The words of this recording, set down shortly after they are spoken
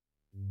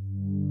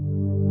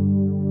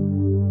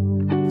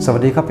สวั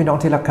สดีครับพี่น้อง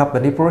ที่รักครับวั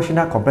นนี้พระวจน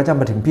ะของพระเจ้า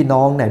มาถึงพี่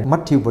น้องในมั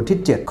ทธิวบทที่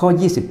7ข้อ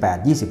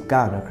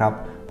28-29นะครับ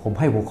ผม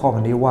ให้หัวข้อ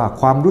วันนี้ว่า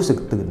ความรู้สึก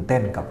ตื่นเต้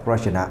นกับพระว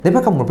จนะในพร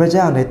ะคำของพระเ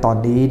จ้าในตอน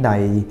นี้ใน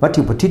มัทธิ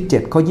วบทที่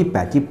7ข้อ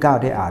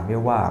28-29ได้อ่านไว้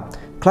ว่า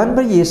ครั้นพ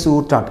ระเยซู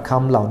ตรัสค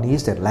ำเหล่านี้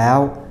เสร็จแล้ว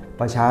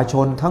ประชาช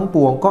นทั้งป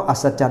วงก็อั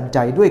ศจรรย์ใจ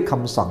ด้วยค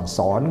ำสั่งส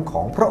อนข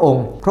องพระอง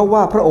ค์เพราะว่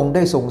าพระองค์ไ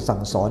ด้ทรงสั่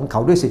งสอนเขา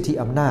ด้วยสิทธิ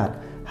อำนาจ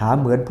หา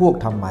เหมือนพวก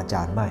ธรรมาจ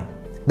ารย์ไม่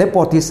ในปร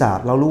ะวัติศาสต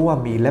ร์เรารู้ว่า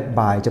มีเลบ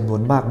บายจำนว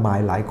นมากมาย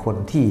หลายคน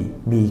ที่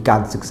มีกา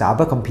รศึกษาพ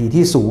ระคัมภีร์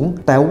ที่สูง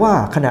แต่ว่า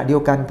ขณะเดีย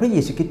วกันพระเย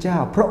ซูคริสต์เจ้า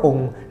พระอง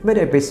ค์ไม่ไ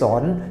ด้ไปสอ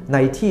นใน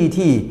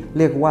ที่เ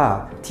รียกว่า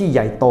ที่ให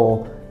ญ่โต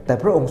แต่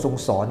พระองค์ทรง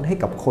สอนให้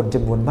กับคนจ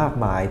ำนวนมาก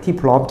มายที่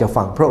พร้อมจะ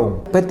ฟังพระองค์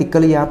ปฏิกิ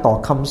ริยาต่อ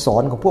คำสอ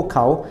นของพวกเข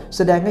าแ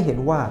สดงให้เห็น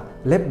ว่า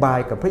เลบบาย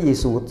กับพระเย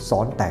ซูส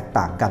อนแตก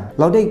ต่างกัน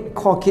เราได้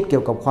ข้อคิดเกี่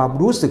ยวกับความ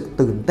รู้สึก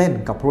ตื่นเต้น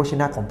กับพระวจ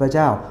นะของพระเ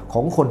จ้าข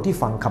องคนที่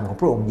ฟังคำของ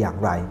พระองค์อย่าง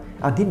ไร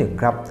อันที่หนึ่ง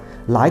ครับ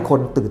หลายคน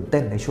ตื่นเ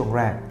ต้นในช่วงแ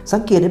รกสั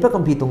งเกตในพระคั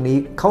มภีร์ตรงนี้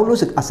เขารู้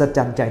สึกอัศจ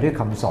รรย์ใจด้วย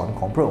คำสอน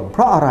ของพระองค์เพ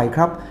ราะอะไรค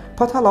รับเพ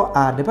ราะถ้าเรา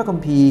อ่านในพระคัม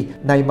ภีร์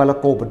ในมาระ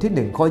โกบทที่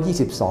1ข้อ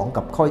22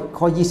กับ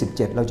ข้อ27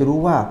เราจะรู้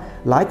ว่า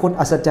หลายคน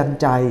อัศจรรย์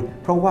ใจ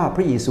เพราะว่าพ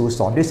ระเยซูส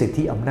อนด้วยสิท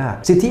ธิอำนาจ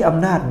สิทธิอ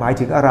ำนาจหมาย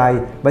ถึงอะไร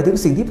หมายถึง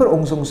สิ่งที่พระอง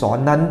ค์ทรงสอน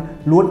นั้น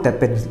ล้วนแต่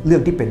เป็นเรื่อ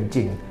งที่เป็นจ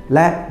ริงแล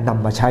ะน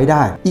ำมาใช้ไ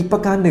ด้อีกปร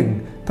ะการหนึ่ง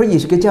พระเย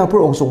ซูคริสต์เจ้าพร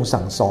ะองค์ทรง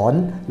สั่งสอน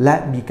และ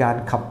มีการ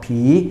ขับ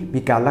ผีมี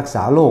การรักษ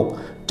าโรค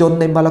จน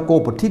ในมาระโก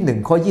บทที่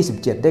1ข้อ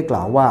27ได้ก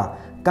ล่าวว่า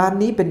การ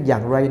นี้เป็นอย่า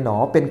งไรหนอ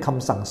เป็นค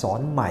ำสั่งสอน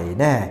ใหม่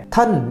แน่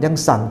ท่านยัง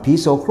สั่งผี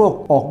โสโครก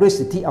ออกด้วย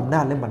สิทธิอำน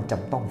าจและมันจ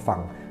ำต้องฟัง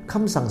ค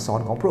ำสั่งสอน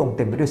ของพระองค์เ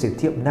ต็มไปด้วยสิท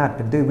ธิอำนาจเ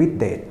ป็นด้วยฤทธิ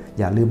เดช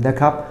อย่าลืมนะ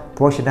ครับพ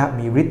ระวจนะ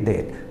มีฤทธิเด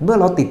ชเมื่อ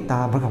เราติดต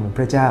ามพระคำของ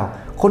พระเจ้า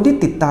คนที่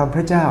ติดตามพ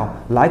ระเจ้า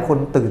หลายคน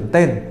ตื่นเ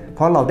ต้นเพ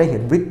ราะเราได้เห็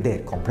นฤทธิเดช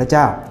ของพระเ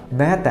จ้าแ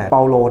ม้แต่เป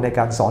าโลในก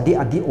ารสอนที่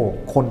อันทิโอก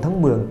คนทั้ง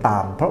เมืองตา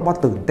มเพราะว่า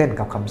ตื่นเต้น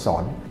กับคำสอ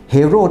นเฮ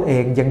โรดเอ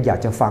งยังอยาก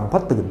จะฟังเพรา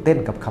ะตื่นเต้น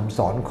กับคำส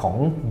อนของ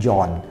ย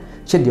อห์น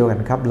เช่นเดียวกั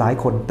นครับหลาย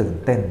คนตื่น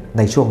เต้นใ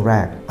นช่วงแร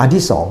กอัน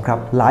ที่สองครับ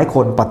หลายค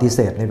นปฏิเส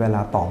ธในเวล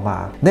าต่อมา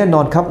แน่น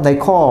อนครับใ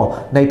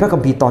นพระคั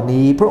มภีร์ตอน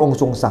นี้พระองค์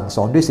ทรงสั่งส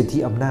อนด้วยสิทธิ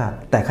อำนาจ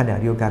แต่ขณะ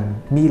เดียวกัน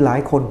มีหลาย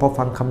คนพอ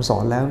ฟังคำสอ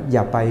นแล้วอ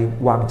ย่าไป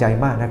วางใจ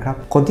มากนะครับ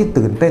คนที่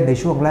ตื่นเต้นใน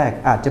ช่วงแรก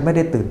อาจจะไม่ไ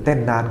ด้ตื่นเต้น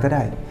นานก็ไ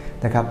ด้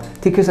นะครับ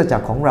ที่คริสตจั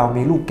กรของเรา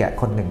มีลูกแกะ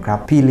คนหนึ่งครับ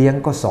พี่เลี้ยง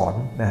ก็สอน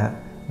นะฮะ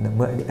เ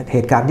มื่อเห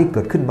ตุการณ์ที่เ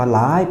กิดขึ้นมาหล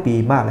ายปี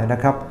มากแล้วน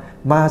ะครับ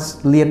มา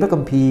เรียนพระคั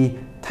มภีร์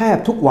แทบ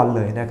ทุกวันเ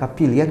ลยนะครับ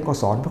พี่เลี้ยงก็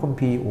สอนพระคัม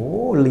ภีร์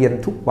เรียน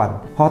ทุกวัน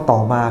พอต่อ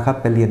มาครับ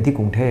ไปเรียนที่ก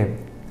รุงเทพ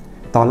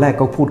ตอนแรก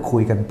ก็พูดคุ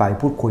ยกันไป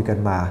พูดคุยกัน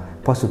มา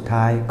พอสุด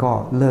ท้ายก็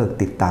เลิก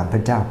ติดตามพร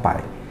ะเจ้าไป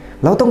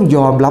เราต้องย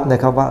อมรับน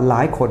ะครับว่าหล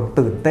ายคน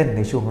ตื่นเต้นใ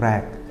นช่วงแร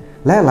ก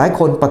และหลาย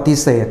คนปฏิ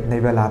เสธใน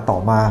เวลาต่อ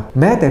มา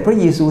แม้แต่พระ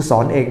เยซูสอ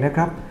นเองนะค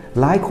รับ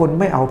หลายคน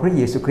ไม่เอาพระเ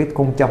ยซูคริสต์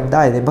คงจำไ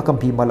ด้ในพระคัม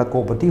ภีร์มาระโก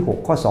บทที่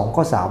6ข้อ2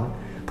ข้อ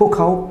3พวกเ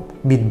ขา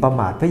หมิ่นประ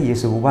มาทพระเย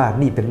ซูว่า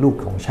นี่เป็นลูก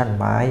ของช่าง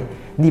ไม้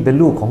นี่เป็น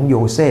ลูกของโย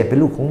เซฟเป็น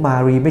ลูกของมา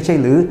รีไม่ใช่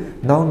หรือ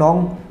น้อง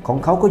ๆของ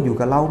เขาก็อยู่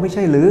กับเราไม่ใ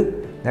ช่หรือ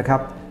นะครั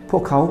บพว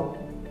กเขา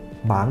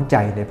หมางใจ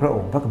ในพระอ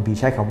งค์พระคัมภีร์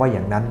ใช้คำว่าอ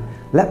ย่างนั้น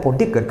และผล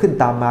ที่เกิดขึ้น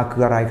ตามมาคื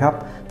ออะไรครับ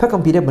พระคั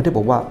มภีร์ได้บันทึก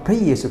บอกว่าพระ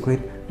เยซูคริส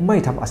ต์ไม่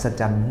ทำอัศ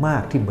จรรย์มา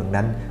กที่เมือง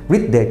นั้นฤ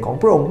ทธิ์เดชของ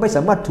พระองค์ไม่ส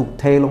ามารถถูก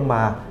เทลงม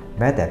า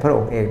แม้แต่พระอ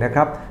งค์เองนะค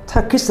รับถ้า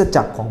คริสต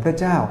จักรของพระ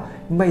เจ้า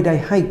ไม่ได้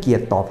ให้เกียร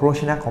ติต่อพระว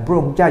จนะของพระอ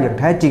งค์เจ้าอย่าง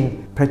แท้จริง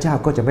พระเจ้า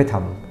ก็จะไม่ท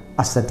ำ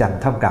อัศจรรย์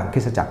ท่ามกลางค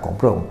ริสตจักรของ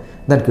พระองค์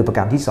นั่นคือประก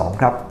ารที่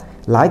2ครับ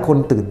หลายคน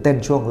ตื่นเต้น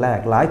ช่วงแรก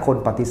หลายคน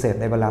ปฏิเสธ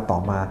ในเวลาต่อ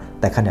มา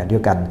แต่ขณะเดีย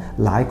วกัน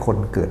หลายคน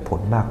เกิดผล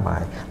มากมา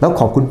ยแล้ว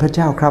ขอบคุณพระเ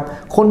จ้าครับ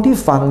คนที่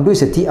ฟังด้วย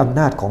สิทธิอำ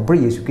นาจของพระ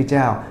เยซูคริสต์เ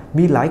จ้า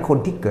มีหลายคน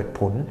ที่เกิด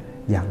ผล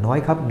อย่างน้อย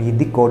ครับมี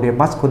นิโคเด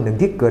มัสคนหนึ่ง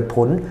ที่เกิดผ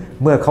ล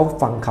เมื่อเขา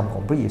ฟังคำข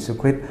องพระเยซู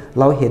คริสต์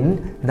เราเห็น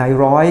นาย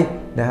ร้อย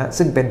นะฮะ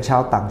ซึ่งเป็นชา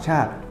วต่างชา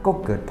ติก็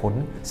เกิดผล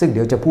ซึ่งเ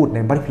ดี๋ยวจะพูดใน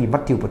มัท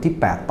ธิวบทที่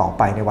8ต่อไ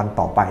ปในวัน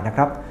ต่อไปนะค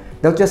รับ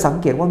เราจะสัง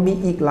เกตว่ามี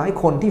อีกหลาย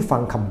คนที่ฟั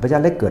งคำพระเจ้า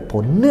และเกิดผ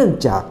ลเนื่อง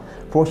จาก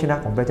พระวจนะ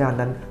ของพระเจ้า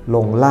นั้นล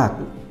งลาก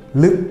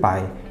ลึกไป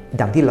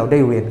ดังที่เราได้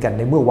เรียนกันใ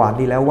นเมื่อวาน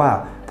นี้แล้วว่า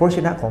พระวจ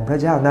นะของพระ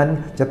เจ้านั้น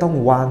จะต้อง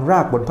วางรา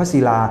กบนพระศิ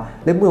ลา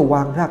และเมื่อว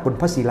างรากบน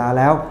พระศิลา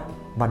แล้ว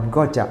มัน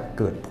ก็จะ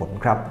เกิดผล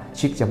ครับ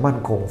ชีวิตจะมั่น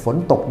คงฝน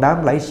ตกน้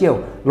ำไหลเชี่ยว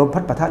ลมพั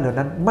ดปะทะเหล่า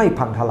นั้นไม่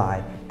พังทลาย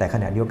แต่ข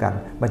ณะเดียวกัน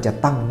มันจะ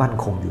ตั้งมั่น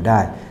คงอยู่ได้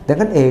ดัง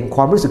นั้นเองค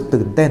วามรู้สึก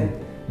ตื่นเต้น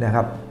นะค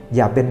รับอ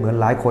ย่าเป็นเหมือน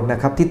หลายคนน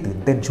ะครับที่ตื่น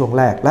เต้นช่วง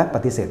แรกและป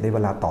ฏิเสธในเว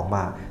ลาต่อม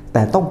าแ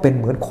ต่ต้องเป็น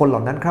เหมือนคนเหล่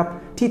านั้นครับ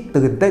ที่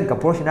ตื่นเต้นกับ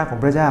พระวจนะของ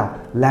พระเจ้า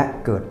และ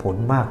เกิดผล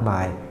มากมา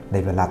ยใน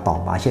เวลาต่อ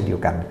มาเช่นเดีย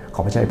วกันข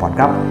อพระเจ้าอวยพร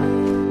ครับ